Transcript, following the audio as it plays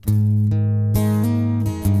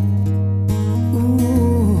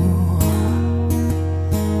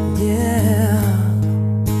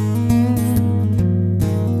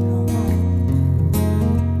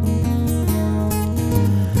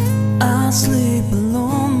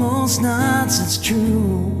most nights it's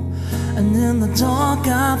true, and in the dark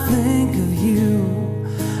I think of you.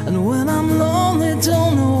 And when I'm lonely,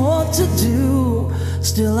 don't know what to do,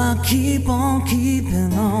 still I keep on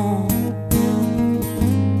keeping on.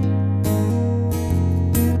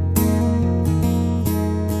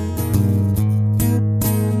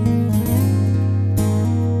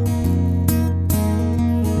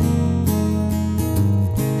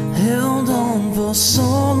 Held on for so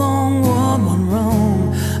long, what went wrong?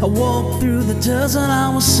 I walked through the desert, I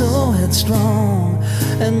was so headstrong.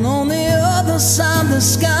 And on the other side the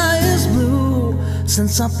sky is blue,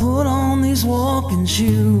 since I put on these walking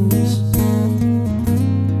shoes.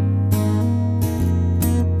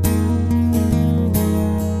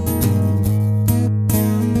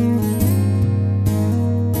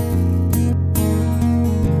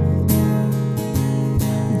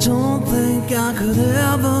 Don't think I could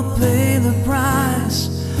ever pay the price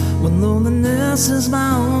when loneliness is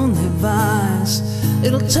my only vice.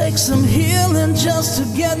 It'll take some healing just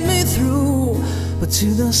to get me through, but to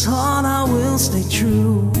this heart I will stay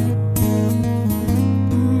true.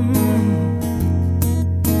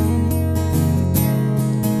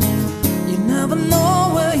 You never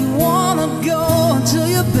know where you wanna go until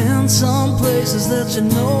you've been some places that you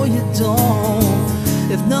know you don't.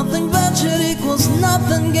 If nothing ventured equals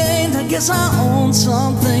nothing gained, I guess I own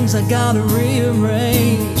some things I gotta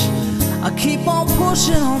rearrange. I keep on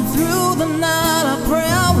pushing on through the night, I pray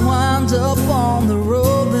I wind up on the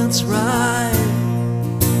road that's right.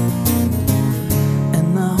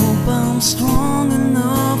 And I hope I'm strong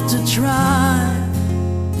enough to try.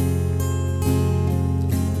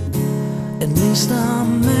 At least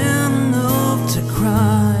I'm man enough to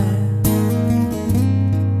cry.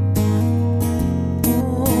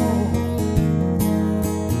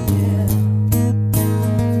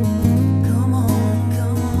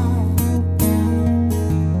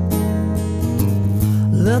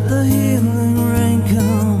 Let the healing rain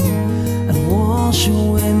come and wash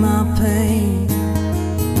away my pain.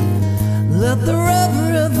 Let the red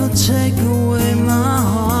river take away my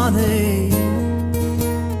heartache.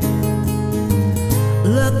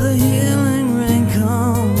 Let the healing rain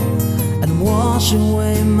come and wash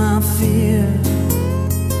away my fear.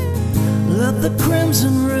 Let the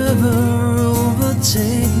crimson river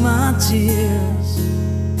overtake my tears.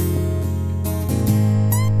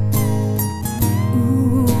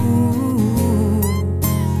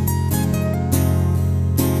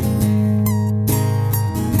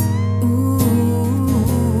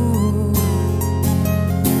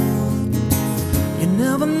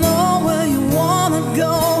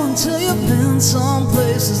 Until you've been some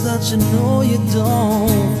places that you know you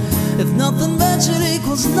don't. If nothing ventured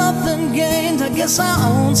equals nothing gained, I guess I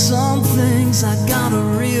own some things I gotta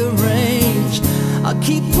rearrange. I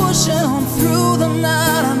keep pushing on through the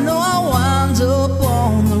night, I know I'll wind up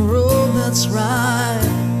on the road that's right.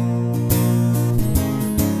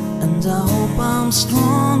 And I hope I'm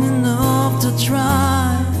strong enough to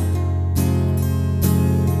try.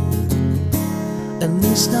 At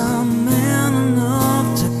least I'm man enough